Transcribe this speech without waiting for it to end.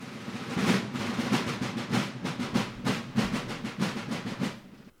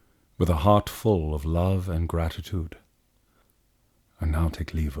with a heart full of love and gratitude, I now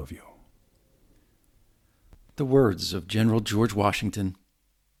take leave of you. The words of General George Washington.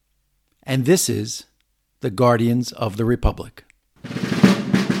 And this is the Guardians of the Republic.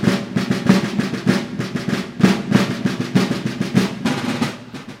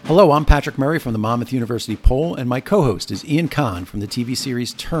 Hello, I'm Patrick Murray from the Monmouth University Poll, and my co-host is Ian Kahn from the TV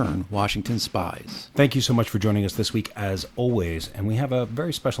series Turn, Washington Spies. Thank you so much for joining us this week, as always. And we have a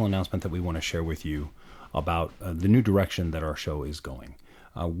very special announcement that we want to share with you about the new direction that our show is going.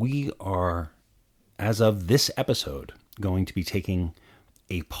 We are, as of this episode, going to be taking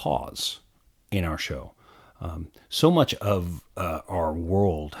a pause in our show. So much of our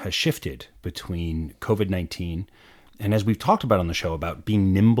world has shifted between COVID-19 and, as we've talked about on the show, about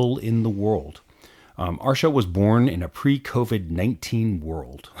being nimble in the world. Our show was born in a pre-COVID-19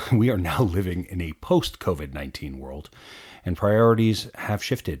 world. We are now living in a post-COVID-19 world, and priorities have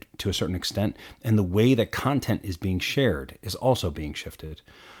shifted to a certain extent, and the way that content is being shared is also being shifted.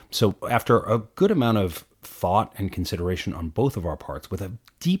 So after a good amount of thought and consideration on both of our parts, with a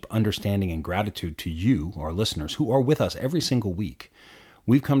deep understanding and gratitude to you, our listeners, who are with us every single week,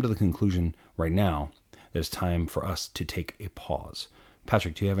 we've come to the conclusion right now that it's time for us to take a pause.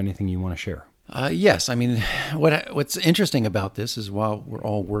 Patrick, do you have anything you want to share? Yes. I mean, what's interesting about this is while we're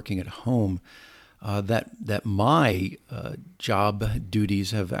all working at home, that my job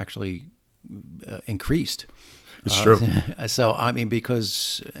duties have actually increased. It's true. So, I mean,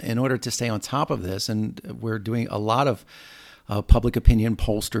 because in order to stay on top of this, and we're doing a lot of public opinion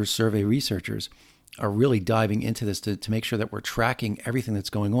pollsters, survey researchers are really diving into this to make sure that we're tracking everything that's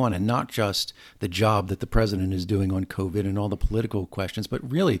going on, and not just the job that the president is doing on COVID and all the political questions, but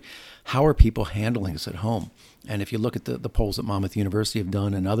really how are people handling this at home? And if you look at the polls that Monmouth University have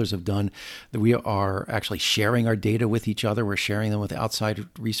done and others have done, that we are actually sharing our data with each other. We're sharing them with outside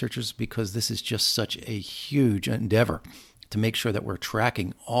researchers because this is just such a huge endeavor to make sure that we're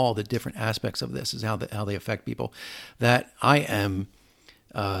tracking all the different aspects of this, is how they affect people, that I am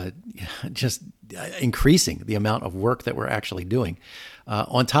just increasing the amount of work that we're actually doing,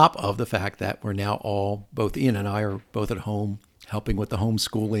 on top of the fact that we're now all, both Ian and I are both at home helping with the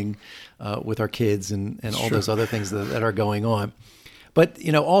homeschooling with our kids and all those other things that are going on. But,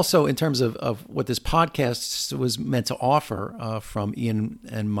 you know, also in terms of what this podcast was meant to offer from Ian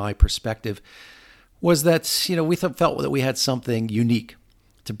and my perspective was that, you know, we felt that we had something unique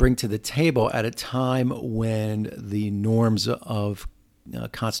to bring to the table at a time when the norms of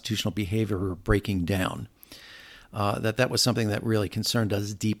constitutional behavior were breaking down. That was something that really concerned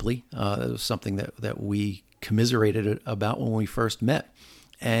us deeply. It was something that we commiserated about when we first met,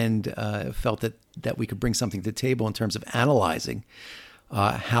 and felt that we could bring something to the table in terms of analyzing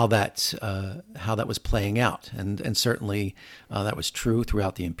how that was playing out, and certainly that was true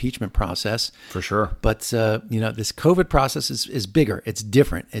throughout the impeachment process, For sure. But you know, this COVID process is bigger. It's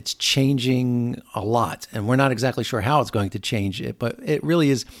different. It's changing a lot, and we're not exactly sure how it's going to change it. But it really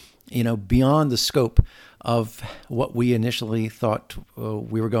is, you know, beyond the scope of what we initially thought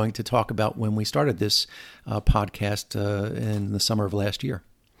we were going to talk about when we started this podcast in the summer of last year.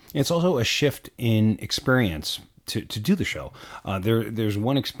 It's also a shift in experience to do the show. There's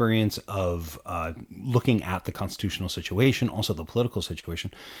one experience of looking at the constitutional situation, also the political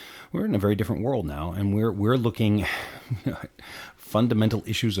situation. We're in a very different world now, and we're looking at fundamental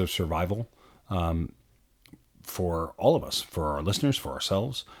issues of survival for all of us, for our listeners, for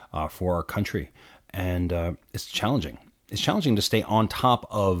ourselves, for our country. And it's challenging. It's challenging to stay on top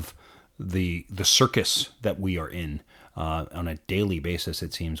of the circus that we are in on a daily basis,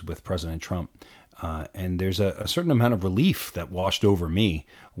 it seems, with President Trump. And there's a certain amount of relief that washed over me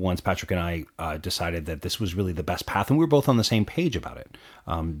once Patrick and I decided that this was really the best path, and we were both on the same page about it,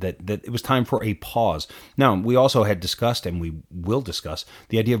 that it was time for a pause. Now, we also had discussed, and we will discuss,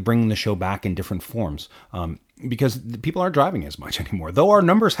 the idea of bringing the show back in different forms, because people aren't driving as much anymore, though our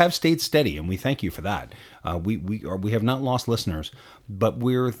numbers have stayed steady, and we thank you for that. We have not lost listeners, but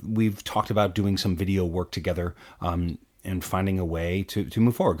we've talked about doing some video work together, and finding a way to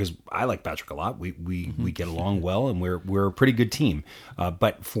move forward, because I like Patrick a lot. We get along well, and we're a pretty good team.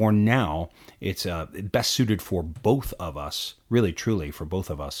 But for now, it's best suited for both of us, really truly for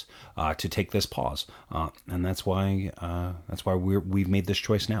both of us, to take this pause, and that's why we've made this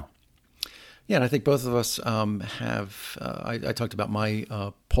choice now. Yeah, and I think both of us have. I talked about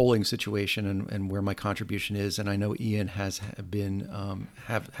my polling situation and where my contribution is, and I know Ian has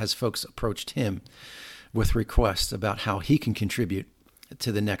folks approached him with requests about how he can contribute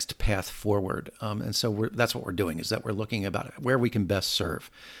to the next path forward. And so that's what we're doing, is that we're looking about where we can best serve,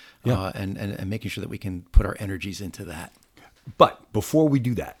 and making sure that we can put our energies into that. But before we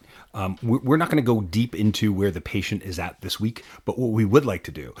do that, we're not going to go deep into where the patient is at this week. But what we would like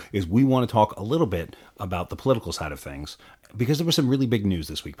to do is we want to talk a little bit about the political side of things, because there was some really big news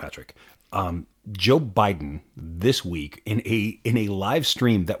this week, Patrick. Joe Biden this week in a live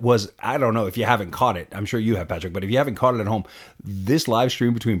stream that was, I don't know if you haven't caught it. I'm sure you have, Patrick, but if you haven't caught it at home, this live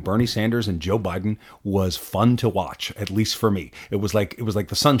stream between Bernie Sanders and Joe Biden was fun to watch, at least for me. It was like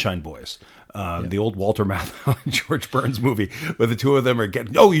the Sunshine Boys, the old Walter Matthau and George Burns movie, where the two of them are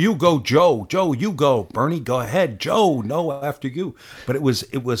getting, "Oh, you go, Joe. Joe, you go. Bernie, go ahead. Joe, no, after you." But it was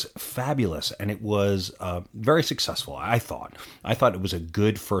fabulous, and it was very successful. I thought it was a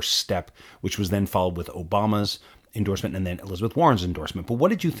good first step, which was then followed with Obama's endorsement and then Elizabeth Warren's endorsement. But what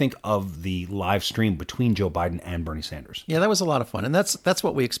did you think of the live stream between Joe Biden and Bernie Sanders? Yeah, that was a lot of fun, and that's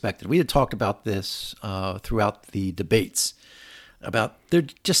what we expected. We had talked about this throughout the debates. About there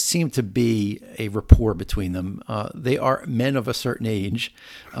just seemed to be a rapport between them. They are men of a certain age,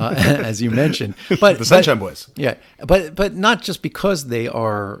 as you mentioned, but the Sunshine Boys. Yeah, but not just because they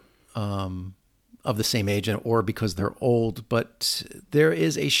are of the same age or because they're old, but there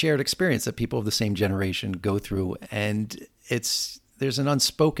is a shared experience that people of the same generation go through, and there's an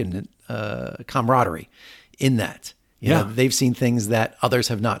unspoken camaraderie in that. You know, they've seen things that others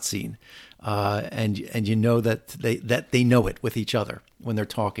have not seen. And you know that they know it with each other when they're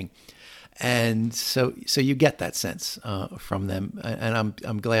talking, and so you get that sense from them. And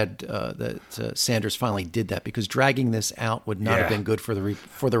I'm glad that Sanders finally did that, because dragging this out would not have been good for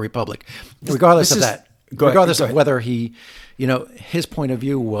the Republic, regardless of whether he, his point of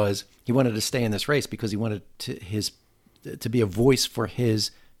view was he wanted to stay in this race because he wanted to be a voice for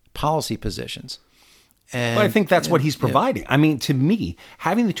his policy positions. And, but I think that's what he's providing. I mean, to me,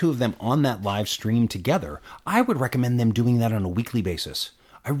 having the two of them on that live stream together, I would recommend them doing that on a weekly basis.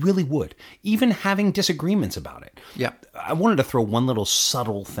 I really would. Even having disagreements about it. Yeah. I wanted to throw one little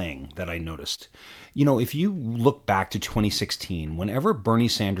subtle thing that I noticed. If you look back to 2016, whenever Bernie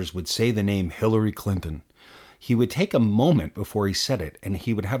Sanders would say the name Hillary Clinton, he would take a moment before he said it, and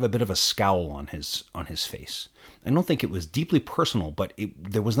he would have a bit of a scowl on his face. I don't think it was deeply personal, but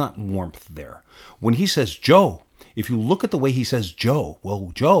there was not warmth there. When he says Joe, if you look at the way he says Joe,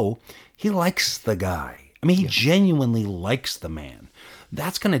 well, Joe, he likes the guy. I mean, he genuinely likes the man.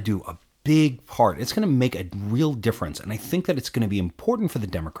 That's going to do a big part. It's going to make a real difference. And I think that it's going to be important for the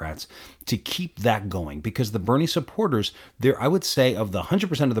Democrats to keep that going, because the Bernie supporters, I would say of the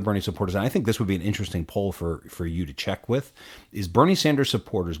 100% of the Bernie supporters, and I think this would be an interesting poll for you to check with, is Bernie Sanders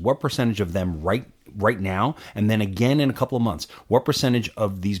supporters, what percentage of them right now, and then again in a couple of months, what percentage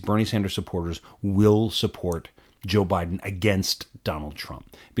of these Bernie Sanders supporters will support Joe Biden against Donald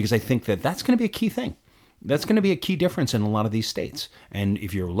Trump? Because I think that that's going to be a key thing. That's going to be a key difference in a lot of these states. And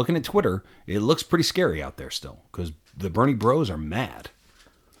if you're looking at Twitter, it looks pretty scary out there still, because the Bernie bros are mad.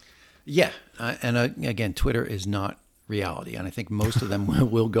 Yeah. And again, Twitter is not reality. And I think most of them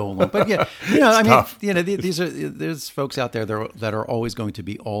will go along. But yeah, there's folks out there that are always going to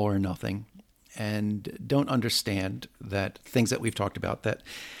be all or nothing and don't understand that things that we've talked about, that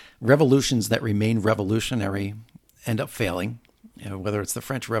revolutions that remain revolutionary end up failing. Whether it's the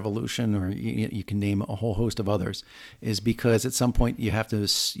French Revolution or you can name a whole host of others, is because at some point you have to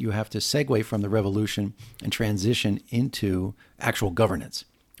segue from the revolution and transition into actual governance.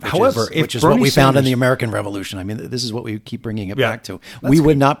 Which is what we found in the American Revolution. I mean, this is what we keep bringing it back to. We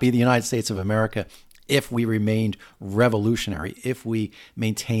would not be the United States of America if we remained revolutionary, if we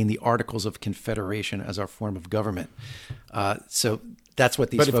maintained the Articles of Confederation as our form of government. So that's what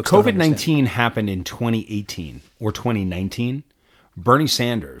these folks don't understand. But if COVID-19 happened in 2018 or 2019, Bernie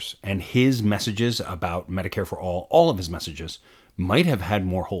Sanders and his messages about Medicare for all of his messages might have had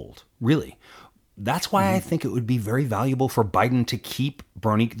more hold, really. That's why I think it would be very valuable for Biden to keep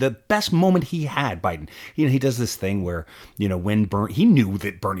Bernie. The best moment he had, Biden, he does this thing where, when he knew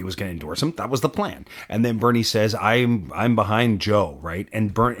that Bernie was going to endorse him, that was the plan. And then Bernie says, I'm behind Joe, right?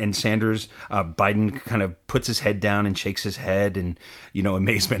 And Sanders, Biden kind of puts his head down and shakes his head and,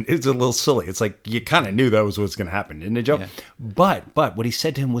 amazement. It's a little silly. It's like, you kind of knew that was what's going to happen, didn't it, Joe? Yeah. But what he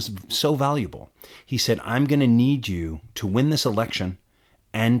said to him was so valuable. He said, I'm going to need you to win this election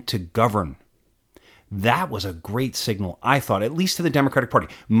and to govern. That was a great signal, I thought, at least to the Democratic Party.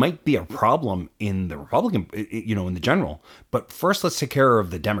 Might be a problem in the Republican, in the general. But first, let's take care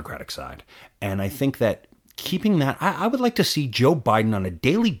of the Democratic side. And I think that keeping that, I would like to see Joe Biden on a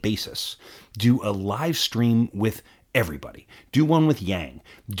daily basis do a live stream with everybody. Do one with Yang.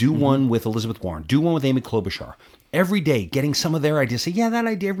 Do one with Elizabeth Warren. Do one with Amy Klobuchar. every day getting some of their ideas, say, yeah, that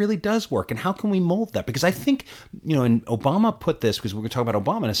idea really does work. And how can we mold that? Because I think, and Obama put this, because we're going to talk about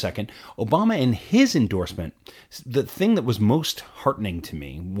Obama in a second, Obama in his endorsement, the thing that was most heartening to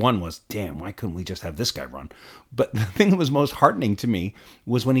me, one was, damn, why couldn't we just have this guy run? But the thing that was most heartening to me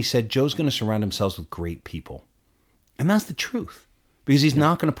was when he said, Joe's going to surround himself with great people. And that's the truth. Because he's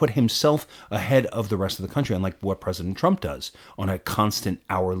not going to put himself ahead of the rest of the country, unlike what President Trump does on a constant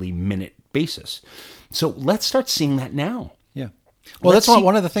hourly minute basis. So let's start seeing that now. Yeah. Well, that's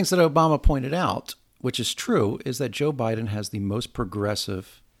one of the things that Obama pointed out, which is true, is that Joe Biden has the most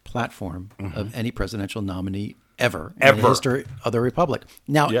progressive platform of any presidential nominee ever in the history of the Republic.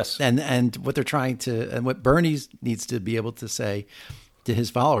 Now, yes. and what they're trying to, and what Bernie needs to be able to say to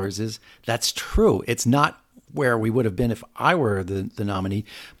his followers is, that's true. It's not where we would have been if I were the nominee,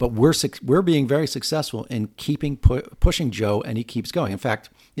 but we're being very successful in keeping pushing Joe, and he keeps going. In fact,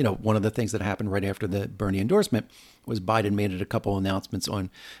 one of the things that happened right after the Bernie endorsement was Biden made it a couple announcements on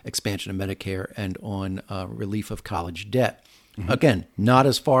expansion of Medicare and on relief of college debt. Again, not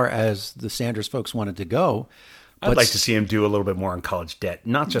as far as the Sanders folks wanted to go. I'd like to see him do a little bit more on college debt,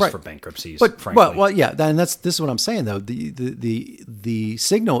 not just for bankruptcies, frankly. Well, yeah, and this is what I'm saying, though. The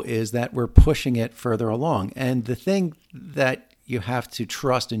signal is that we're pushing it further along. And the thing that you have to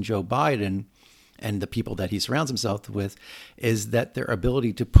trust in Joe Biden and the people that he surrounds himself with is that their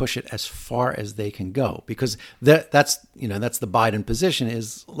ability to push it as far as they can go. Because that's the Biden position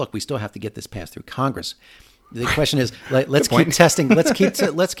is, look, we still have to get this passed through Congress. The question is, let's keep testing. Let's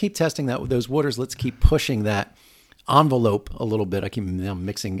keep testing those waters. Let's keep pushing that envelope a little bit. I'm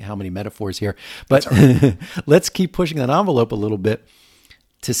mixing how many metaphors here, but let's keep pushing that envelope a little bit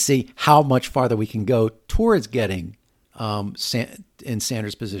to see how much farther we can go towards getting in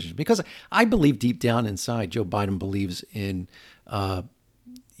Sanders' position. Because I believe deep down inside, Joe Biden believes in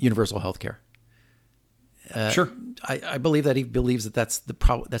universal health care. Sure. I believe that he believes that that's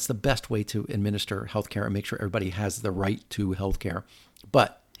the best way to administer healthcare and make sure everybody has the right to healthcare.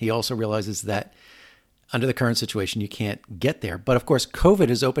 But he also realizes that under the current situation, you can't get there. But of course, COVID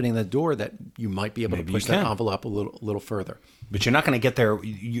is opening the door that you might be able to push that envelope a little further. But you're not going to get there.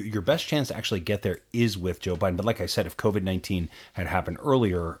 Your best chance to actually get there is with Joe Biden. But like I said, if COVID-19 had happened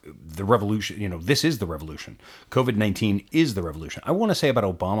earlier, the revolution, this is the revolution. COVID-19 is the revolution. I want to say about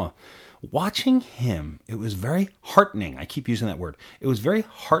Obama, watching him, it was very heartening. I keep using that word. It was very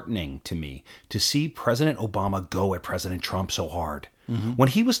heartening to me to see President Obama go at President Trump so hard. When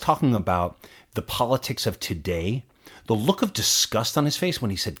he was talking about the politics of today, the look of disgust on his face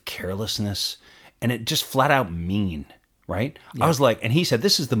when he said carelessness, and it just flat out mean, right? Yeah. I was like, and he said,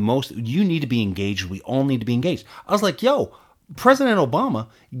 this is the most, you need to be engaged. We all need to be engaged. I was like, yo, President Obama,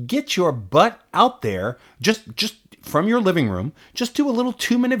 get your butt out there. Just from your living room, just do a little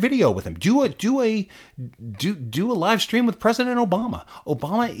 2-minute video with him. Do a live stream with President Obama.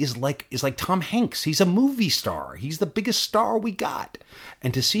 Obama is like Tom Hanks. He's a movie star. He's the biggest star we got.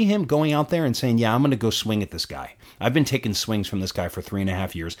 And to see him going out there and saying, yeah, I'm going to go swing at this guy. I've been taking swings from this guy for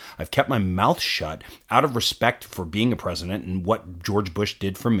 3.5 years. I've kept my mouth shut out of respect for being a president and what George Bush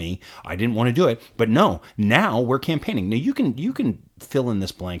did for me. I didn't want to do it. But no, now we're campaigning. Now you can fill in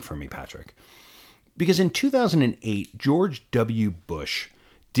this blank for me, Patrick. Because in 2008, George W. Bush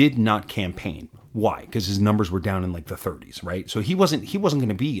did not campaign. Why? Because his numbers were down in like the 30s, right? So he wasn't going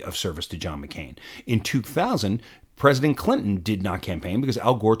to be of service to John McCain. In 2000, President Clinton did not campaign because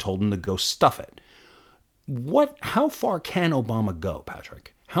Al Gore told him to go stuff it. How far can Obama go,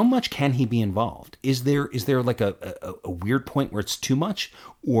 Patrick? How much can he be involved? Is there like a weird point where it's too much,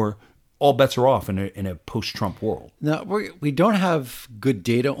 or all bets are off in a post-Trump world? No, we don't have good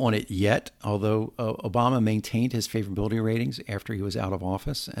data on it yet, although Obama maintained his favorability ratings after he was out of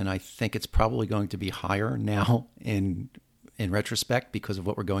office, and I think it's probably going to be higher now in retrospect because of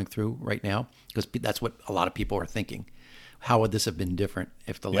what we're going through right now, because that's what a lot of people are thinking. How would this have been different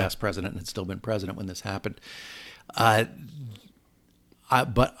if the last president had still been president when this happened? But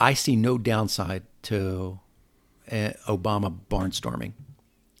I see no downside to Obama barnstorming.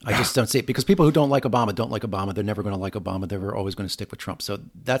 I just don't see it, because people who don't like Obama don't like Obama. They're never going to like Obama. They're always going to stick with Trump. So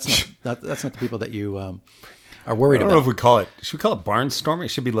that's not the people that you are worried about. I don't know if we call it. Should we call it barnstorming? It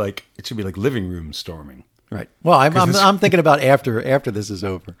should be like living room storming. Right. Well, I'm thinking about after this is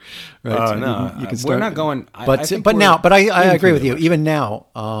over. Right. So no, you can start, we're not going. But I agree with you. Even now,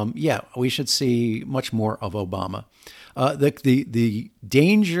 we should see much more of Obama. The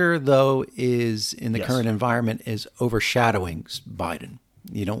danger, though, is in the current environment is overshadowing Biden.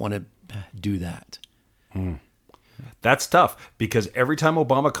 You don't want to do that. That's tough, because every time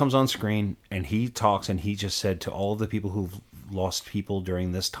Obama comes on screen and he talks, and he just said to all of the people who've lost people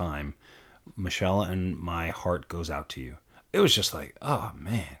during this time, Michelle, and my heart goes out to you. It was just like, oh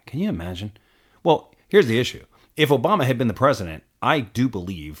man, can you imagine? Well, here's the issue. If Obama had been the president, I do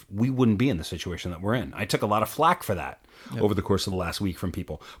believe we wouldn't be in the situation that we're in. I took a lot of flack for that over the course of the last week from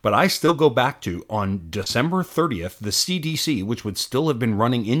people. But I still go back to on December 30th, the CDC, which would still have been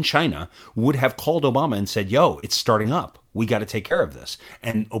running in China, would have called Obama and said, yo, it's starting up. We got to take care of this.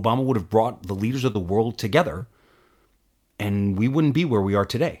 And Obama would have brought the leaders of the world together, and we wouldn't be where we are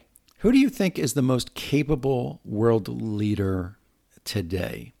today. Who do you think is the most capable world leader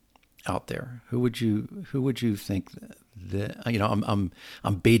today out there? Who would you think that,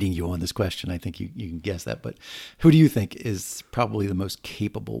 I'm baiting you on this question. I think you can guess that, but who do you think is probably the most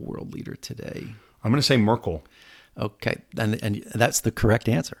capable world leader today? I'm going to say Merkel. Okay. And that's the correct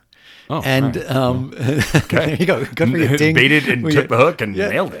answer. Oh, and right. There you go. Good for you. Ding. Baited and took the hook and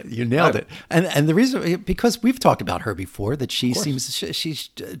nailed it. You nailed it. And the reason, because we've talked about her before, that she's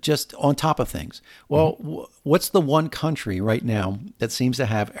just on top of things. Well, what's the one country right now that seems to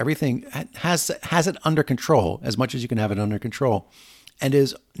have everything, has it under control as much as you can have it under control, and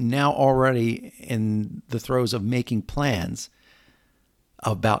is now already in the throes of making plans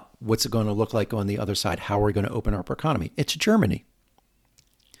about what's it going to look like on the other side? How are we going to open up our economy? It's Germany.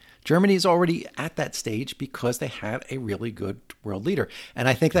 Germany is already at that stage because they have a really good world leader. And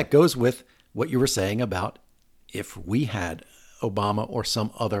I think that goes with what you were saying about if we had Obama or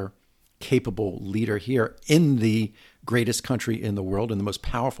some other capable leader here in the greatest country in the world, in the most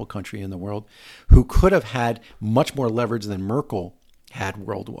powerful country in the world, who could have had much more leverage than Merkel had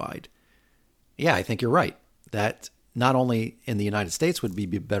worldwide. Yeah, I think you're right. That not only in the United States would we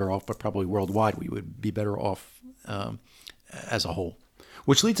be better off, but probably worldwide we would be better off as a whole.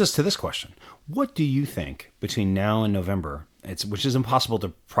 Which leads us to this question. What do you think between now and November, which is impossible to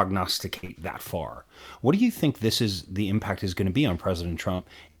prognosticate that far, what do you think the impact is going to be on President Trump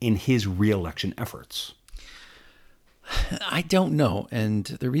in his reelection efforts? I don't know. And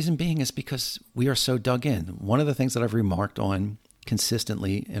the reason being is because we are so dug in. One of the things that I've remarked on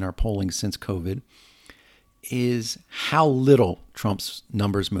consistently in our polling since COVID is how little Trump's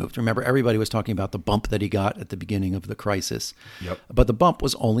numbers moved. Remember, everybody was talking about the bump that he got at the beginning of the crisis. Yep. But the bump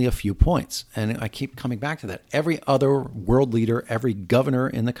was only a few points. And I keep coming back to that. Every other world leader, every governor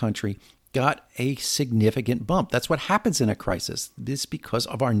in the country got a significant bump. That's what happens in a crisis. This is because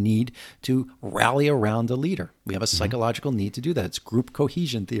of our need to rally around a leader. We have a psychological need to do that. It's group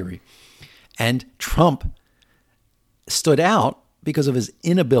cohesion theory. And Trump stood out because of his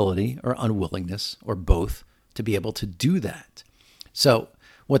inability or unwillingness or both to be able to do that. So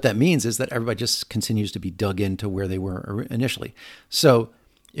what that means is that everybody just continues to be dug into where they were initially. So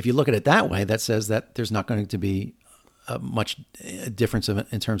if you look at it that way, that says that there's not going to be much difference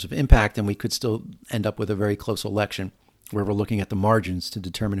in terms of impact, and we could still end up with a very close election where we're looking at the margins to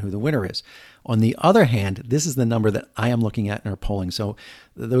determine who the winner is. On the other hand, this is the number that I am looking at in our polling. So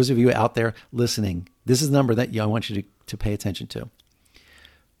those of you out there listening, this is the number that I want you to pay attention to.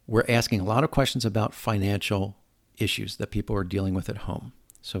 We're asking a lot of questions about financial issues that people are dealing with at home.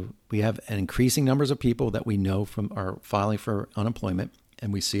 So we have an increasing numbers of people that we know from our filing for unemployment,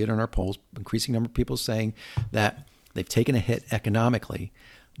 and we see it in our polls, increasing number of people saying that they've taken a hit economically,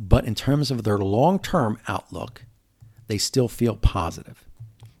 but in terms of their long-term outlook, they still feel positive.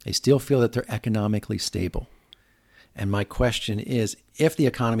 They still feel that they're economically stable. And my question is, if the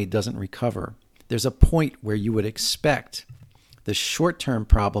economy doesn't recover, there's a point where you would expect the short-term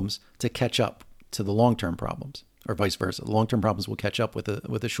problems to catch up to the long-term problems, or vice versa. The long-term problems will catch up with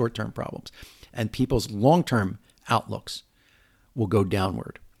the short-term problems, and people's long-term outlooks will go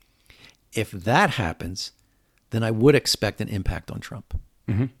downward. If that happens, then I would expect an impact on Trump.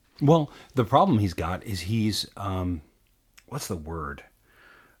 Mm-hmm. Well, the problem he's got is he's, what's the word?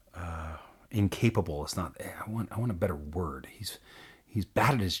 Incapable. It's not. I want a better word. He's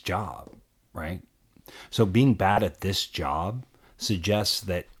bad at his job, right? So being bad at this job suggests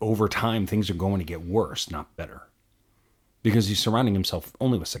that over time things are going to get worse, not better, because he's surrounding himself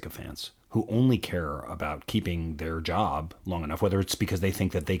only with sycophants who only care about keeping their job long enough, whether it's because they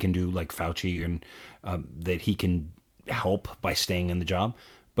think that they can do like Fauci and that he can help by staying in the job.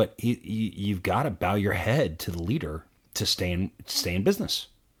 But you've got to bow your head to the leader to stay in business.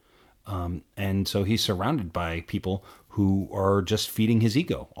 And so he's surrounded by people who are just feeding his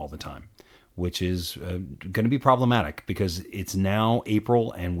ego all the time, which is going to be problematic because it's now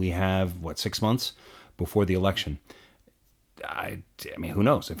April and we have, 6 months before the election. I mean, who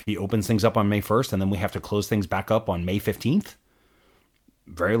knows? If he opens things up on May 1st and then we have to close things back up on May 15th,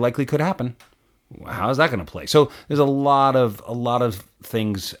 very likely could happen. How's that going to play? So there's a lot of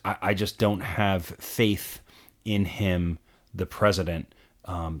things. I just don't have faith in him, the president,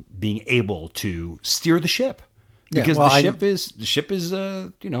 being able to steer the ship, Yeah, because well, the ship is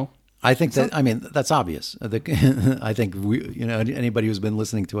I think that, I mean, that's obvious. I think anybody who's been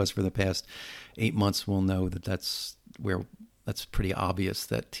listening to us for the past 8 months will know that that's pretty obvious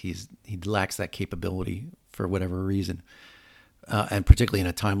that he lacks that capability for whatever reason. And particularly in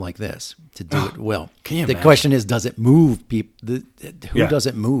a time like this, to do it well. Can you the imagine? question is, does it move people? Who Yeah. does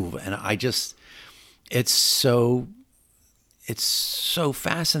it move? And it's so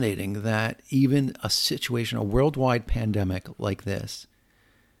fascinating that even a worldwide pandemic like this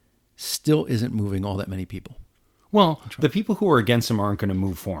still isn't moving all that many people. Well, the people who are against him aren't going to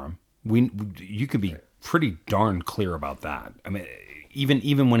move for him. You can be pretty darn clear about that. I mean,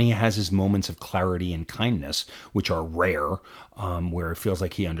 even when he has his moments of clarity and kindness, which are rare, where it feels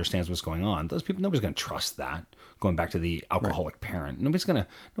like he understands what's going on, those people, nobody's going to trust that. Going back to the alcoholic parent, nobody's going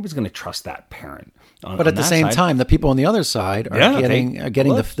to trust that parent. But at the same time, the people on the other side are getting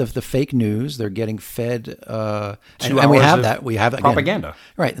the fake news. They're getting fed, and we have that. We have propaganda, again,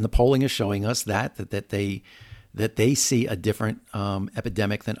 right? And the polling is showing us that they see a different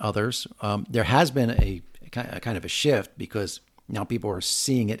epidemic than others. There has been a kind of a shift, because now people are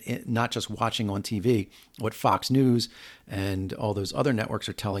seeing it, not just watching on TV what Fox News and all those other networks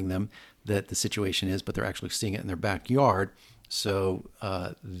are telling them that the situation is, but they're actually seeing it in their backyard. So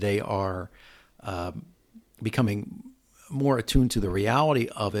they are becoming more attuned to the reality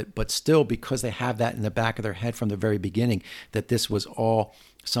of it, but still, because they have that in the back of their head from the very beginning, that this was all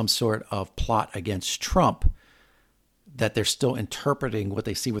some sort of plot against Trump, that they're still interpreting what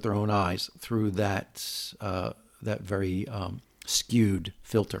they see with their own eyes through that very skewed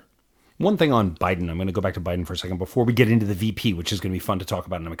filter. One thing on Biden, I'm going to go back to Biden for a second before we get into the VP, which is going to be fun to talk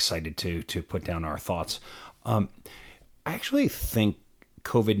about, and I'm excited to put down our thoughts. I actually think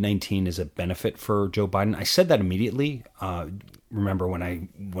COVID-19 is a benefit for Joe Biden. I said that immediately. Remember when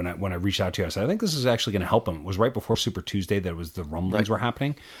I reached out to you, I said I think this is actually going to help him. It was right before Super Tuesday that the rumblings were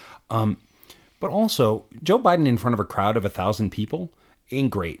happening. But also, Joe Biden in front of a crowd of 1,000 people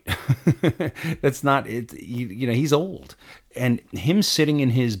ain't great. That's not it. He's old, and him sitting in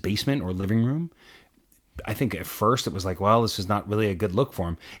his basement or living room, I think at first it was like, well, this is not really a good look for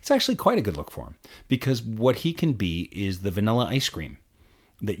him. It's actually quite a good look for him, because what he can be is the vanilla ice cream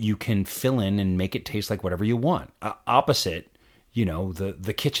that you can fill in and make it taste like whatever you want. Opposite,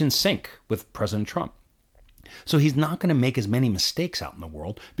 the kitchen sink with President Trump. So he's not going to make as many mistakes out in the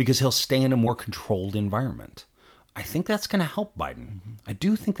world, because he'll stay in a more controlled environment. I think that's going to help Biden. I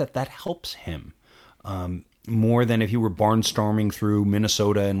do think that helps him more than if he were barnstorming through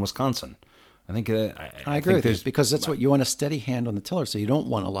Minnesota and Wisconsin. I think I agree with you, because that's what you want, a steady hand on the tiller. So you don't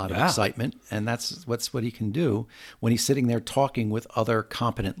want a lot of excitement, and that's what he can do when he's sitting there talking with other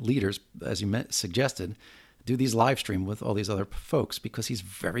competent leaders, as you suggested. Do these live stream with all these other folks, because he's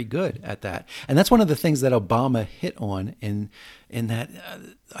very good at that. And that's one of the things that Obama hit on in that.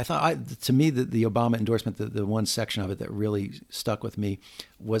 I thought, to me, the Obama endorsement, the one section of it that really stuck with me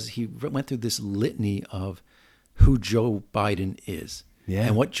was he went through this litany of who Joe Biden is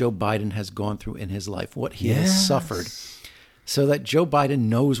and what Joe Biden has gone through in his life, what he has suffered, so that Joe Biden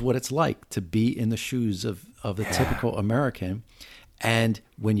knows what it's like to be in the shoes of the typical American. And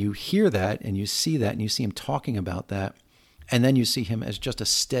when you hear that and you see that and you see him talking about that, and then you see him as just a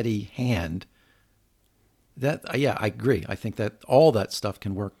steady hand, that, I agree. I think that all that stuff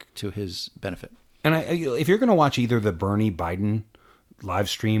can work to his benefit. And if you're going to watch either the Bernie Biden live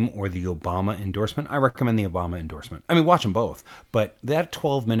stream or the Obama endorsement, I recommend the Obama endorsement. I mean, watch them both. But that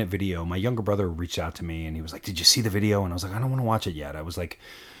 12-minute video, my younger brother reached out to me and he was like, "Did you see the video?" And I was like, "I don't want to watch it yet." I was like,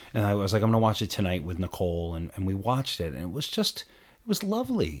 "I'm going to watch it tonight with Nicole." And we watched it, and it was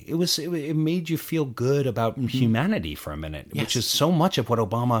lovely. It made you feel good about humanity for a minute, which is so much of what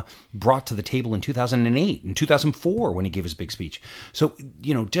Obama brought to the table in 2008 and 2004 when he gave his big speech. So,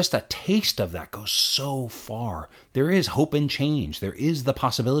 just a taste of that goes so far. There is hope and change. There is the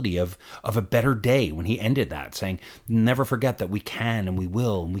possibility of a better day, when he ended that, saying, "Never forget that we can and we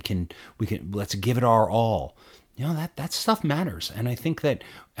will, and we can let's give it our all." That stuff matters. And I think that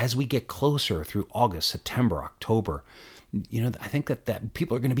as we get closer through August, September, October, I think that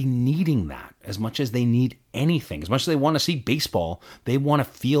people are going to be needing that as much as they need anything. As much as they want to see baseball, they want to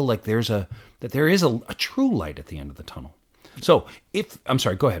feel like there is a true light at the end of the tunnel. So I'm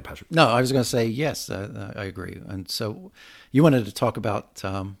sorry, go ahead, Patrick. No, I was going to say, yes, I agree. And so you wanted to talk about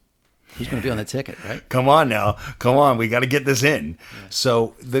who's going to be on the ticket, right? Come on. We got to get this in. Yeah.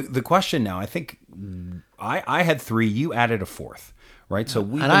 So the question now, I think I had 3, you added a 4th. Right, so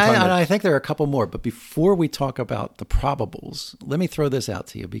I think there are a couple more. But before we talk about the probables, let me throw this out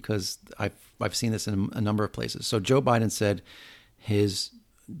to you, because I've seen this in a number of places. So Joe Biden said his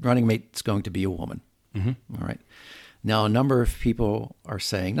running mate's going to be a woman. All right. Now, a number of people are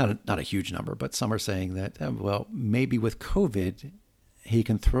saying, not a huge number, but some are saying that, well, maybe with COVID, he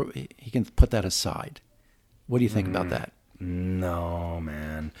can put that aside. What do you think about that? No,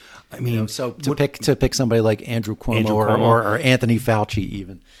 man. I mean, so to pick somebody like Andrew Cuomo, or Anthony Fauci,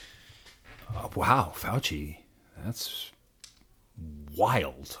 even. Wow, Fauci, that's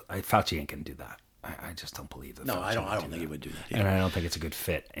wild. Fauci ain't gonna do that. I just don't believe that. No, Fauci I don't think he would do that. And I don't think it's a good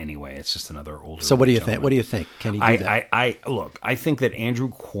fit anyway. It's just another older. So what do you gentleman. think? What do you think? Can he do that? I think that Andrew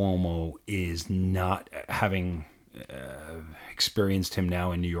Cuomo is not, having experienced him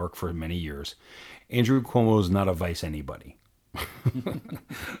now in New York for many years. Andrew Cuomo is not a vice anybody.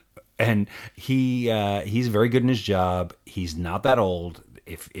 And he's very good in his job. He's not that old.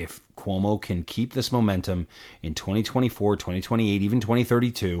 If Cuomo can keep this momentum in 2024, 2028, even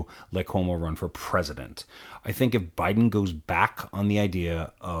 2032, let Cuomo run for president. I think if Biden goes back on the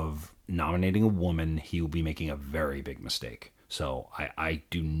idea of nominating a woman, he will be making a very big mistake. So I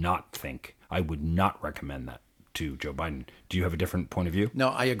do not think, I would not recommend that to Joe Biden. Do you have a different point of view? No,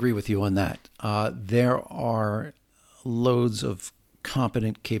 I agree with you on that. There are loads of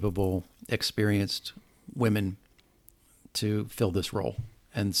competent, capable, experienced women to fill this role.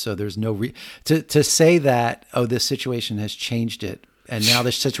 And so there's no to say that, oh, this situation has changed it, and now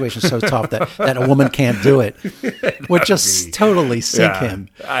this situation is so tough that a woman can't do it, would just totally sink him.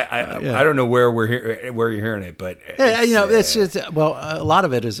 I don't know where where you're hearing it, but it's just, a lot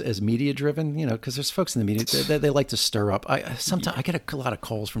of it is media driven, because there's folks in the media they like to stir up. Sometimes I get a lot of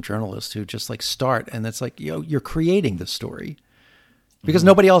calls from journalists who just like start, and it's like, you're creating the story because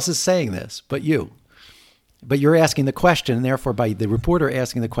nobody else is saying this but you. But you're asking the question, and therefore by the reporter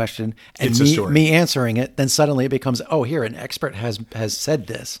asking the question and me answering it, then suddenly it becomes, oh, here, an expert has said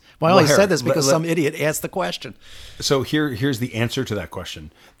this. Well, he said this because some idiot asked the question. So here's the answer to that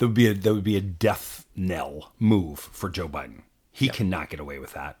question. There would be a death knell move for Joe Biden. He cannot get away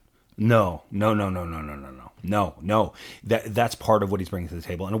with that. No. That's part of what he's bringing to the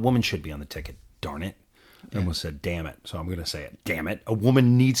table. And a woman should be on the ticket. Darn it. I almost said damn it. So I'm going to say it. Damn it. A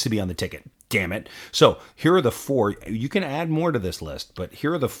woman needs to be on the ticket. Damn it. So here are the four. You can add more to this list, but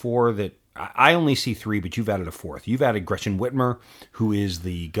here are the four that I only see three, but you've added a fourth. You've added Gretchen Whitmer, who is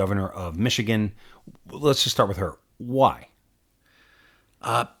the governor of Michigan. Let's just start with her. Why?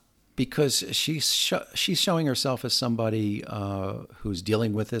 Because she's showing herself as somebody who's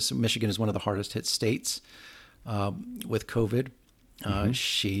dealing with this. Michigan is one of the hardest hit states with COVID.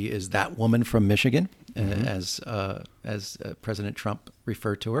 She is that woman from Michigan, as President Trump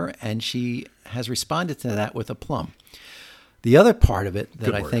referred to her, and she has responded to that with aplomb. The other part of it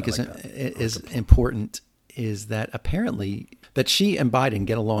that I think is important is that apparently that she and Biden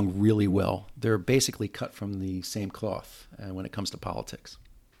get along really well. They're basically cut from the same cloth when it comes to politics.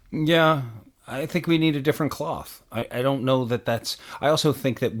 Yeah, I think we need a different cloth. I don't know that that's... I also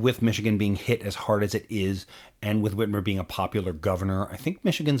think that with Michigan being hit as hard as it is, and with Whitmer being a popular governor, I think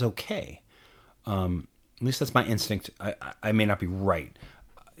Michigan's okay. At least that's my instinct. I may not be right.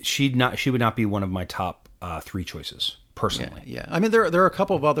 She would not be one of my top three choices, personally. Yeah. I mean, there are a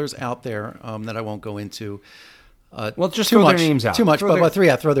couple of others out there that I won't go into. Well, just throw their names out. Too much, throw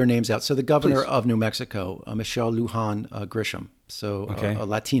their names out. So the governor of New Mexico, Michelle Lujan Grisham, a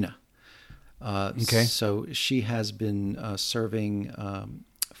Latina. So she has been serving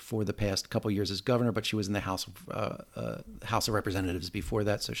for the past couple of years as governor, but she was in the House of Representatives before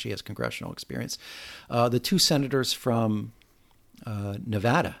that, so she has congressional experience. The two senators from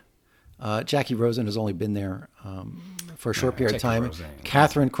Nevada, Jackie Rosen has only been there for a short period of time.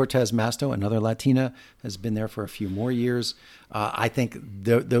 Catherine Cortez Masto, another Latina, has been there for a few more years. I think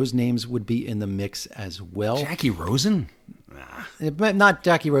those names would be in the mix as well. Jackie Rosen? Not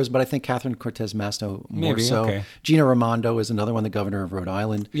Jackie Rose, but I think Catherine Cortez Masto more so. Okay. Gina Raimondo is another one, the governor of Rhode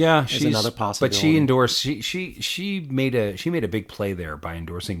Island. Yeah, she's another possibility. But she endorsed. She made a big play there by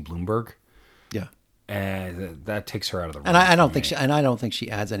endorsing Bloomberg. Yeah, and that takes her out of the room. And I don't think she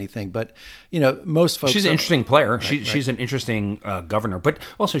adds anything. But most folks. She's an interesting player. She's an interesting governor, but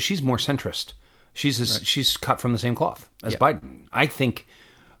also she's more centrist. She's cut from the same cloth as Biden. I think.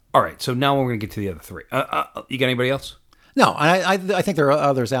 All right, so now we're going to get to the other three. You got anybody else? No, I think there are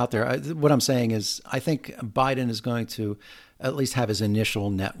others out there. What I'm saying is I think Biden is going to at least have his initial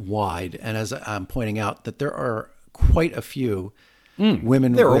net wide. And as I'm pointing out, that there are quite a few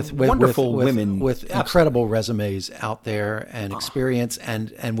women with incredible resumes out there and experience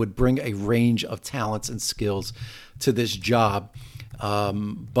and would bring a range of talents and skills to this job.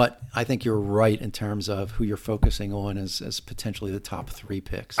 But I think you're right in terms of who you're focusing on as potentially the top three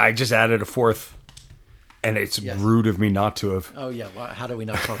picks. I just added a fourth. And it's rude of me not to have. Oh yeah. Well, how do we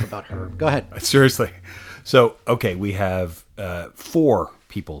not talk about her? Go ahead. Seriously. So, okay, we have 4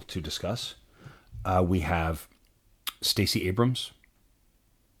 people to discuss. We have Stacey Abrams,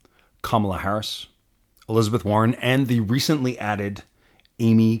 Kamala Harris, Elizabeth Warren, and the recently added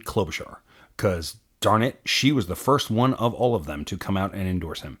Amy Klobuchar. Because, darn it, she was the first one of all of them to come out and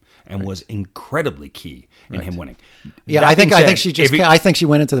endorse him, and was incredibly key in him winning. Yeah, That I think being she said, I think she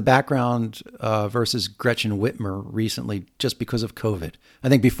went into the background versus Gretchen Whitmer recently just because of COVID. I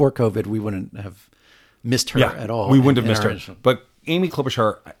think before COVID we wouldn't have missed her at all. We wouldn't have missed her. initial- But Amy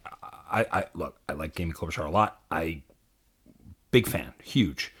Klobuchar, I look, I like Amy Klobuchar a lot. Big fan,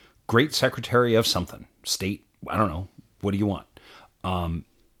 huge, great secretary of something, state. I don't know. What do you want?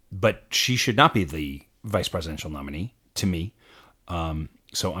 But she should not be the vice presidential nominee to me.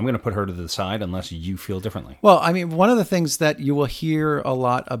 So I'm going to put her to the side unless you feel differently. Well, I mean, one of the things that you will hear a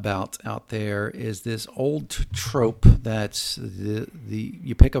lot about out there is this old trope that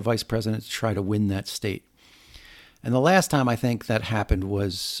you pick a vice president to try to win that state. And the last time I think that happened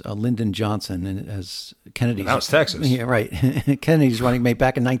was Lyndon Johnson, and as Kennedy's. That was Texas. Yeah, right. Kennedy's running mate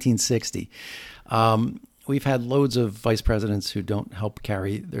back in 1960. We've had loads of vice presidents who don't help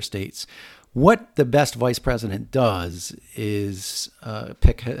carry their states. What the best vice president does is,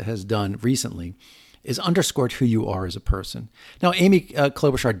 Pick has done recently, is underscored who you are as a person. Now, Amy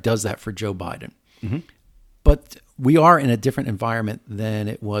Klobuchar does that for Joe Biden. Mm-hmm. But we are in a different environment than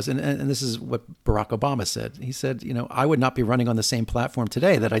it was. And this is what Barack Obama said. He said, I would not be running on the same platform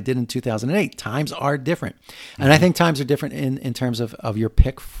today that I did in 2008. Times are different. Mm-hmm. And I think times are different in terms of your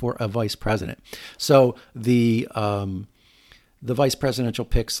pick for a vice president. So the vice presidential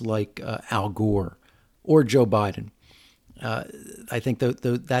picks like Al Gore or Joe Biden, I think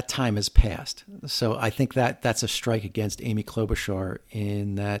that time has passed. So I think that's a strike against Amy Klobuchar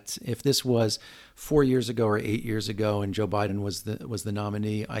in that if this was 4 years ago or 8 years ago and Joe Biden was the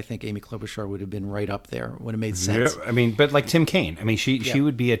nominee, I think Amy Klobuchar would have been right up there. Would have made sense. Yeah, I mean, but like Tim Kaine. I mean, she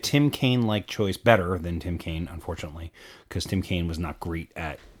would be a Tim Kaine-like choice, better than Tim Kaine, unfortunately, because Tim Kaine was not great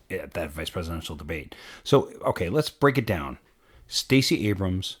at that vice presidential debate. So, okay, let's break it down. Stacey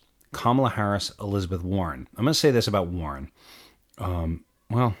Abrams, Kamala Harris, Elizabeth Warren. I'm going to say this about Warren.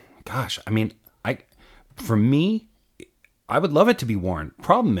 Well, gosh, I mean, for me, I would love it to be Warren.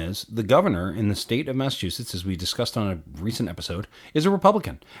 Problem is, the governor in the state of Massachusetts, as we discussed on a recent episode, is a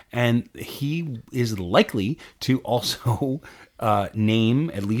Republican. And he is likely to also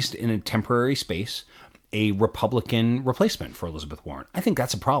name, at least in a temporary space, a Republican replacement for Elizabeth Warren. I think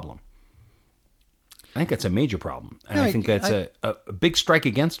that's a problem. I think that's a major problem. And I think that's a big strike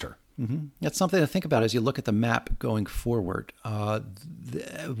against her. Mm-hmm. That's something to think about as you look at the map going forward.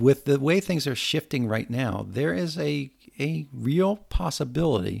 With the way things are shifting right now, there is a real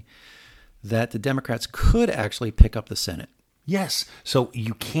possibility that the Democrats could actually pick up the Senate. Yes. So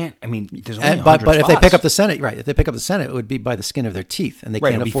you can't, I mean, there's only 100 but if they spots. pick up the Senate, right, if they pick up the Senate, it would be by the skin of their teeth, and they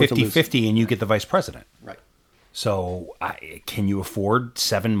can't it'll afford be 50-50 to lose. and you get the vice president. Right. So can you afford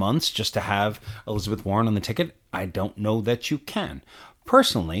 7 months just to have Elizabeth Warren on the ticket? I don't know that you can.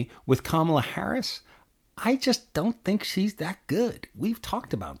 Personally, with Kamala Harris, I just don't think she's that good. We've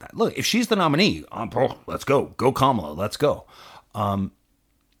talked about that. Look, if she's the nominee, let's go. Go Kamala, let's go.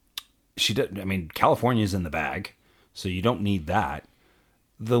 California's in the bag, so you don't need that.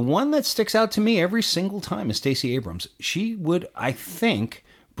 The one that sticks out to me every single time is Stacey Abrams. She would, I think,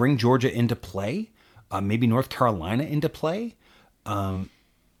 bring Georgia into play. Maybe North Carolina into play.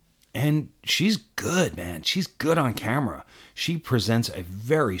 And she's good, man. She's good on camera. She presents a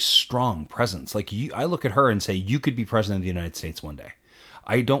very strong presence. I look at her and say, you could be president of the United States one day.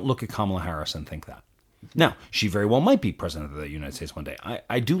 I don't look at Kamala Harris and think that. Now, she very well might be president of the United States one day.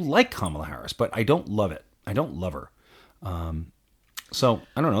 I do like Kamala Harris, but I don't love it. I don't love her. So,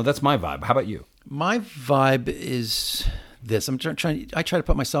 I don't know. That's my vibe. How about you? My vibe is this. I try to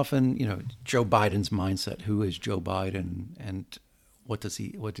put myself in, Joe Biden's mindset. Who is Joe Biden, and what does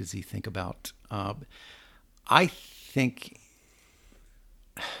he think about? I think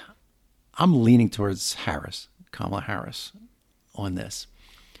I'm leaning towards Kamala Harris, on this,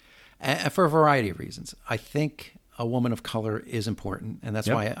 and for a variety of reasons. I think a woman of color is important, and that's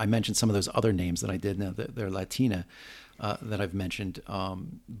why I mentioned some of those other names that I did. Now they're Latina. That I've mentioned,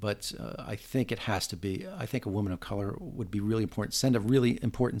 but I think it has to be. I think a woman of color would be really important, send a really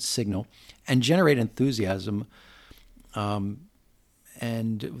important signal, and generate enthusiasm.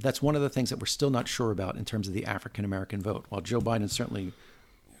 And that's one of the things that we're still not sure about in terms of the African American vote. While Joe Biden certainly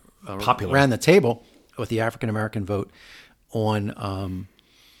ran the table with the African American vote on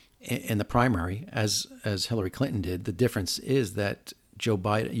in the primary, as Hillary Clinton did, the difference is that Joe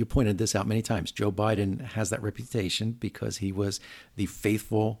Biden, you pointed this out many times. Joe Biden has that reputation because he was the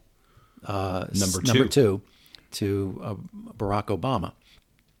faithful number two to Barack Obama.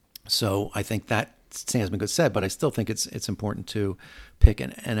 So I think that has been good said, but I still think it's important to pick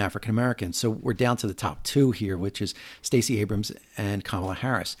an African American. So we're down to the top two here, which is Stacey Abrams and Kamala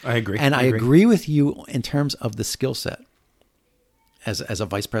Harris. I agree. And I agree with you in terms of the skill set as a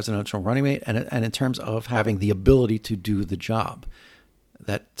vice presidential running mate, and in terms of having the ability to do the job.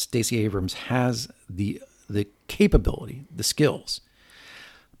 That Stacey Abrams has the capability, the skills.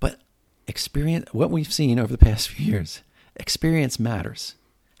 But experience, what we've seen over the past few years, experience matters.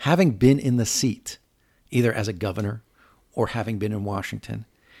 Having been in the seat, either as a governor or having been in Washington,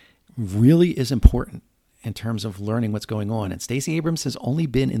 really is important in terms of learning what's going on. And Stacey Abrams has only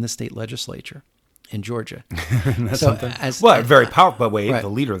been in the state legislature in Georgia. That's so something. Very powerful way, right. The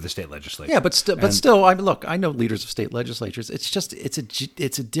leader of the state legislature. Yeah, but still, I mean, look, I know leaders of state legislatures.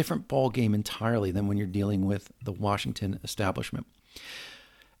 It's a different ball game entirely than when you're dealing with the Washington establishment.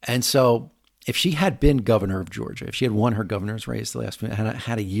 And so, if she had been governor of Georgia, if she had won her governor's race the last few,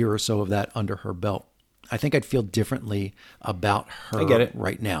 had a year or so of that under her belt, I think I'd feel differently about her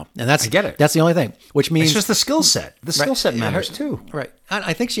right now. And I get it. That's the only thing, which means it's just the skill set. The skill set matters too. Right.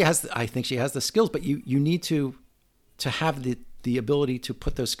 I think she has the skills, but you need to have the ability to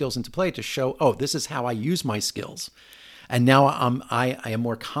put those skills into play to show, oh, this is how I use my skills. And now I am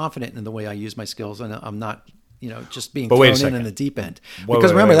more confident in the way I use my skills, and I'm not just being thrown in the deep end.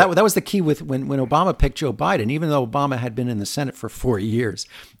 Because remember, that was the key with when Obama picked Joe Biden. Even though Obama had been in the Senate for 4 years,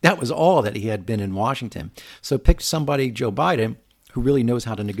 that was all that he had been in Washington. So pick somebody, Joe Biden, who really knows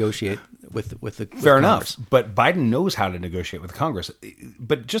how to negotiate with the Fair enough. But Biden knows how to negotiate with Congress.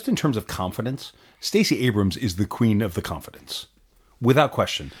 But just in terms of confidence, Stacey Abrams is the queen of the confidence. Without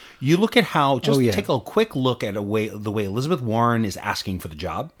question. You look at how, take a quick look at the way Elizabeth Warren is asking for the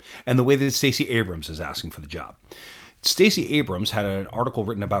job and the way that Stacey Abrams is asking for the job. Stacey Abrams had an article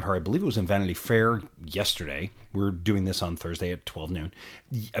written about her, I believe it was in Vanity Fair yesterday. We're doing this on Thursday at 12 noon.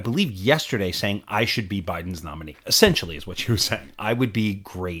 I believe yesterday saying I should be Biden's nominee. Essentially is what she was saying. I would be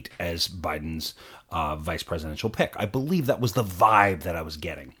great as Biden's vice presidential pick. I believe that was the vibe that I was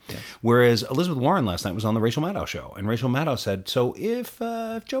getting. Yes. Whereas Elizabeth Warren last night was on the Rachel Maddow show. And Rachel Maddow said, so if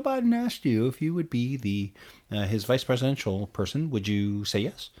Joe Biden asked you if you would be his vice presidential person, would you say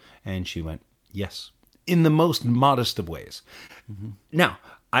yes? And she went, yes. In the most modest of ways. Mm-hmm. Now,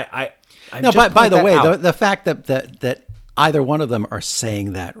 by the way, the fact that either one of them are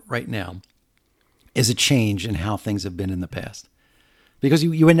saying that right now is a change in how things have been in the past. Because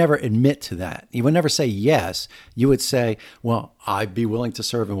you would never admit to that. You would never say yes. You would say, well, I'd be willing to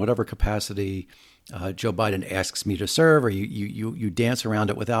serve in whatever capacity Joe Biden asks me to serve, or you dance around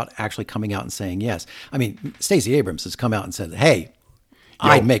it without actually coming out and saying yes. I mean, Stacey Abrams has come out and said, hey,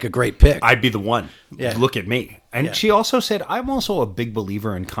 I'd make a great pick. I'd be the one. Yeah. Look at me. And she also said, I'm also a big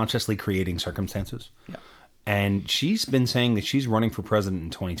believer in consciously creating circumstances. Yeah. And she's been saying that she's running for president in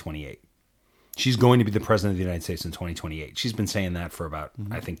 2028. She's going to be the president of the United States in 2028. She's been saying that for about,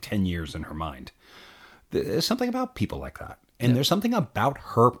 I think, 10 years in her mind. There's something about people like that. And there's something about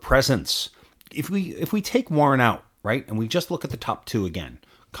her presence. If we take Warren out, right, and we just look at the top two again,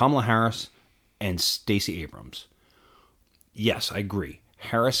 Kamala Harris and Stacey Abrams. Yes, I agree.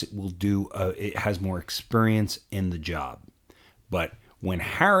 Harris it has more experience in the job. But when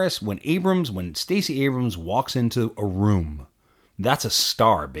Stacey Abrams walks into a room, that's a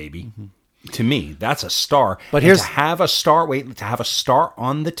star, baby. Mm-hmm. To me, that's a star. But to have a star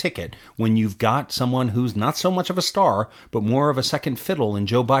on the ticket when you've got someone who's not so much of a star, but more of a second fiddle in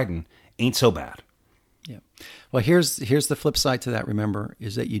Joe Biden, ain't so bad. Yeah. Well, here's the flip side to that, remember,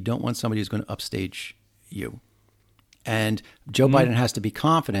 is that you don't want somebody who's going to upstage you. And Joe Biden has to be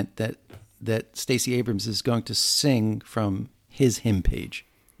confident that Stacey Abrams is going to sing from his hymn page,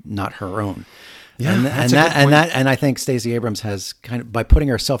 not her own. Yeah, and I think Stacey Abrams has kind of, by putting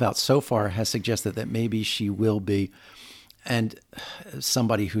herself out so far, has suggested that maybe she will be, and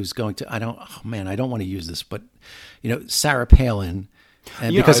somebody who's going to, I don't want to use this, but Sarah Palin.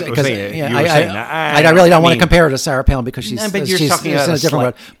 And I really don't want to compare her to Sarah Palin because she's in a different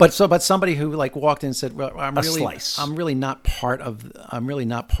world. But somebody who walked in and said, "Well, I'm really not part of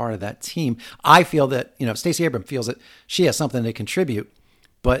that team." I feel that Stacey Abrams feels that she has something to contribute,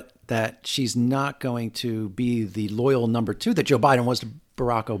 but that she's not going to be the loyal number two that Joe Biden was to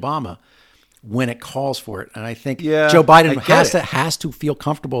Barack Obama when it calls for it. And I think Joe Biden has to feel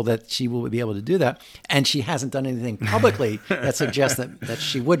comfortable that she will be able to do that. And she hasn't done anything publicly that suggests that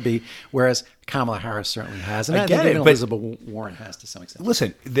she would be, whereas Kamala Harris certainly has. And I think even Elizabeth Warren has to some extent.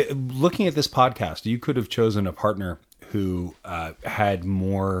 Listen, looking at this podcast, you could have chosen a partner who had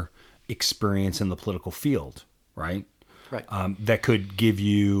more experience in the political field, right? Right. That could give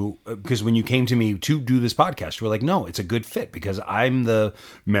you, because when you came to me to do this podcast, you were like, no, it's a good fit because I'm the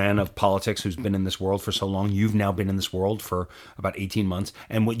man of politics who's been in this world for so long. You've now been in this world for about 18 months.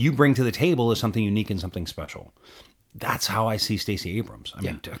 And what you bring to the table is something unique and something special. That's how I see Stacey Abrams. I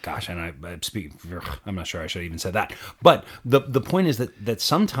mean, gosh, and I speak, I'm not sure I should have even said that. But the point is that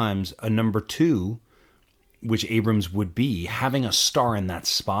sometimes a number two, which Abrams would be, having a star in that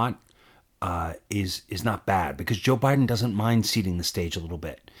spot is not bad because Joe Biden doesn't mind ceding the stage a little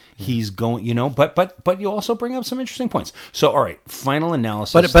bit. He's going, but you also bring up some interesting points. So, all right, final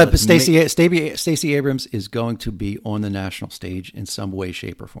analysis. But Stacey Abrams is going to be on the national stage in some way,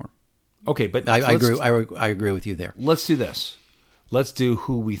 shape, or form. Okay, but I agree with you there. Let's do this. Let's do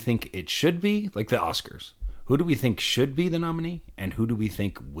who we think it should be, like the Oscars. Who do we think should be the nominee, and who do we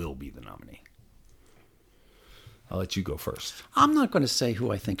think will be the nominee? I'll let you go first. I'm not going to say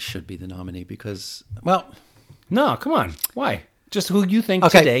who I think should be the nominee because, well... No, come on. Why? Just who you think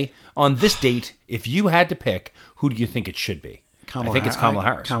today, on this date, if you had to pick, who do you think it should be? I think it's Kamala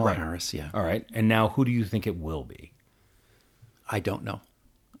Harris. Kamala Harris, yeah. All right. And now who do you think it will be? I don't know.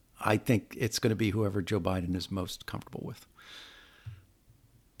 I think it's going to be whoever Joe Biden is most comfortable with.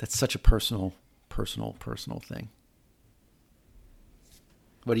 That's such a personal thing.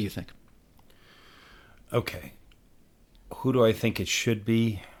 What do you think? Okay. Who do I think it should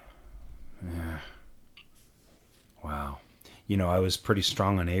be? Wow. I was pretty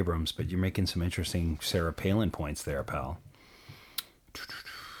strong on Abrams, but you're making some interesting Sarah Palin points there, pal.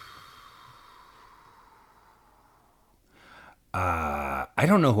 I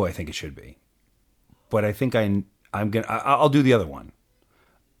don't know who I think it should be, but I think I'll do the other one.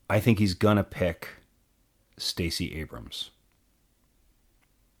 I think he's gonna pick Stacey Abrams.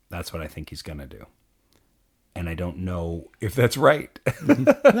 That's what I think he's gonna do. And I don't know if that's right.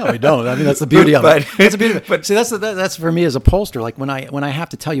 No, I don't. I mean, that's the beauty of it. That's the beauty of it. But see, that's for me as a pollster. Like when I have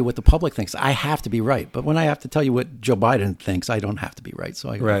to tell you what the public thinks, I have to be right. But when I have to tell you what Joe Biden thinks, I don't have to be right. So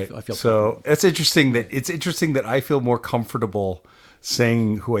I feel so. It's interesting that I feel more comfortable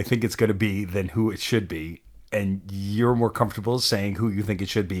saying who I think it's going to be than who it should be, and you're more comfortable saying who you think it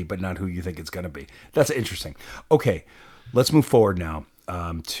should be, but not who you think it's going to be. That's interesting. Okay, let's move forward now.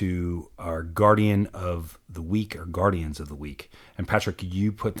 To our Guardian of the Week, or Guardians of the Week. And Patrick,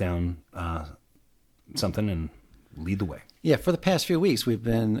 you put down something and lead the way. Yeah, for the past few weeks, we've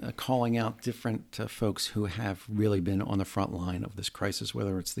been calling out different folks who have really been on the front line of this crisis,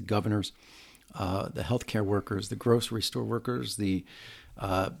 whether it's the governors, the healthcare workers, the grocery store workers, the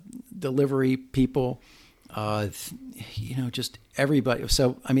delivery people, just everybody.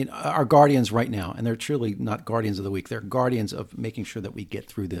 So, I mean, our guardians right now, and they're truly not guardians of the week, they're guardians of making sure that we get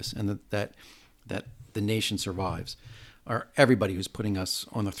through this and that the nation survives, are everybody who's putting us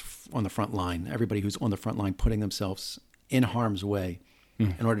on the front line, everybody who's on the front line putting themselves in harm's way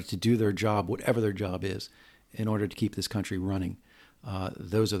in order to do their job, whatever their job is, in order to keep this country running.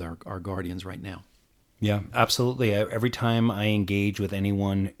 Those are our guardians right now. Yeah, absolutely. Every time I engage with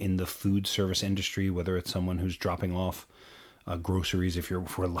anyone in the food service industry, whether it's someone who's dropping off groceries, if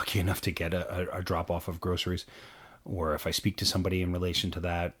we're lucky enough to get a drop off of groceries, or if I speak to somebody in relation to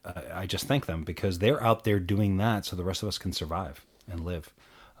that, I just thank them because they're out there doing that so the rest of us can survive and live.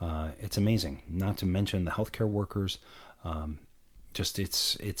 It's amazing. Not to mention the healthcare workers.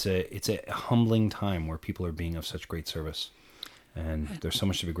 It's a humbling time where people are being of such great service, and there's so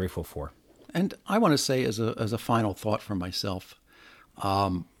much to be grateful for. And I want to say as a final thought for myself,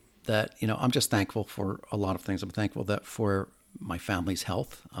 that, I'm just thankful for a lot of things. I'm thankful that for my family's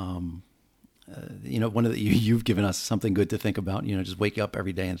health. One of you've given us something good to think about, just wake up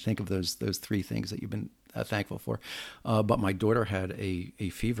every day and think of those three things that you've been thankful for. But my daughter had a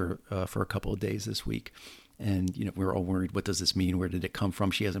fever for a couple of days this week. And, we were all worried, what does this mean? Where did it come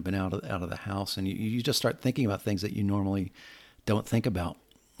from? She hasn't been out of the house. And you just start thinking about things that you normally don't think about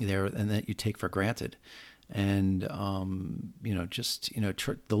there and that you take for granted. And, the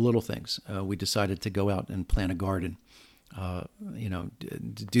little things. We decided to go out and plant a garden,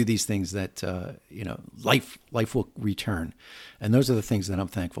 do these things that, life will return. And those are the things that I'm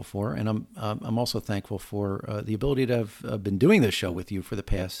thankful for. And I'm also thankful for the ability to have been doing this show with you for the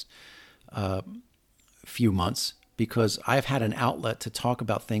past few months, because I've had an outlet to talk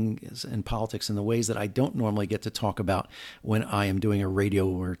about things in politics in the ways that I don't normally get to talk about when I am doing a radio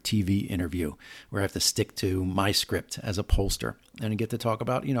or TV interview, where I have to stick to my script as a pollster, and I get to talk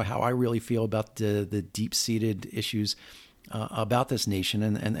about, how I really feel about the deep-seated issues about this nation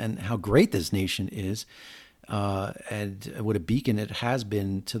and how great this nation is, and what a beacon it has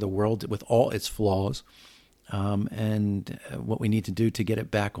been to the world with all its flaws. and what we need to do to get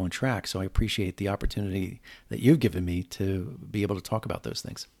it back on track. So I appreciate the opportunity that you've given me to be able to talk about those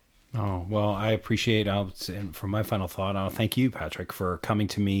things. Oh, well, I appreciate, and for my final thought, I'll thank you, Patrick, for coming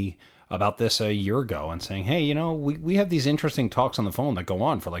to me about this a year ago and saying, hey, you know, we have these interesting talks on the phone that go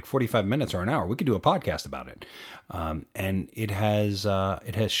on for like 45 minutes or an hour. We could do a podcast about it. And it has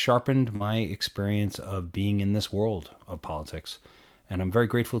sharpened my experience of being in this world of politics. And I'm very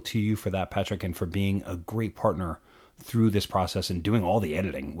grateful to you for that, Patrick, and for being a great partner through this process and doing all the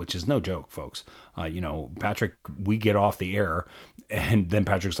editing, which is no joke, folks. Patrick, we get off the air and then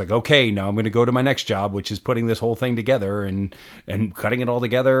Patrick's like, okay, now I'm going to go to my next job, which is putting this whole thing together and cutting it all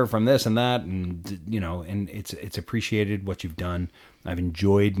together from this and that. And, and it's appreciated what you've done. I've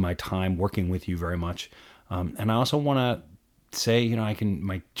enjoyed my time working with you very much. And I also want to say,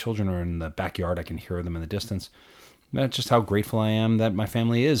 my children are in the backyard. I can hear them in the distance. That's just how grateful I am that my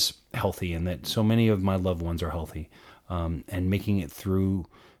family is healthy and that so many of my loved ones are healthy, and making it through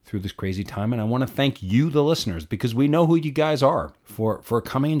this crazy time. And I want to thank you, the listeners, because we know who you guys are, for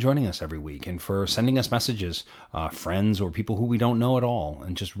coming and joining us every week and for sending us messages, friends or people who we don't know at all,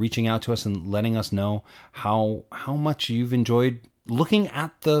 and just reaching out to us and letting us know how much you've enjoyed looking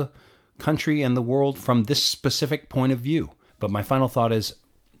at the country and the world from this specific point of view. But my final thought is,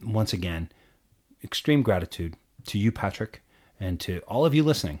 once again, extreme gratitude to you, Patrick, and to all of you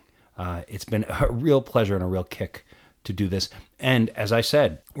listening. It's been a real pleasure and a real kick to do this. And as I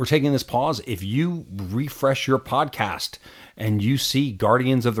said, we're taking this pause. If you refresh your podcast and you see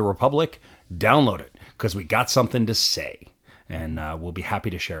Guardians of the Republic, download it, because we got something to say. And we'll be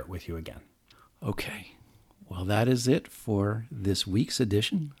happy to share it with you again. Okay. Well, that is it for this week's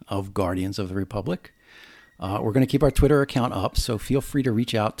edition of Guardians of the Republic. We're going to keep our Twitter account up, so feel free to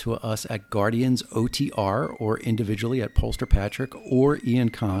reach out to us at GuardiansOTR or individually at Pollster Patrick or Ian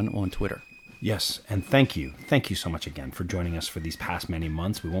Kahn on Twitter. Yes, and thank you. Thank you so much again for joining us for these past many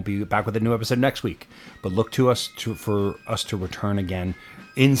months. We won't be back with a new episode next week, but look to us for us to return again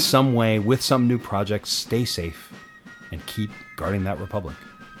in some way with some new projects. Stay safe and keep guarding that republic.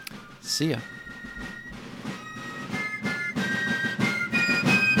 See ya.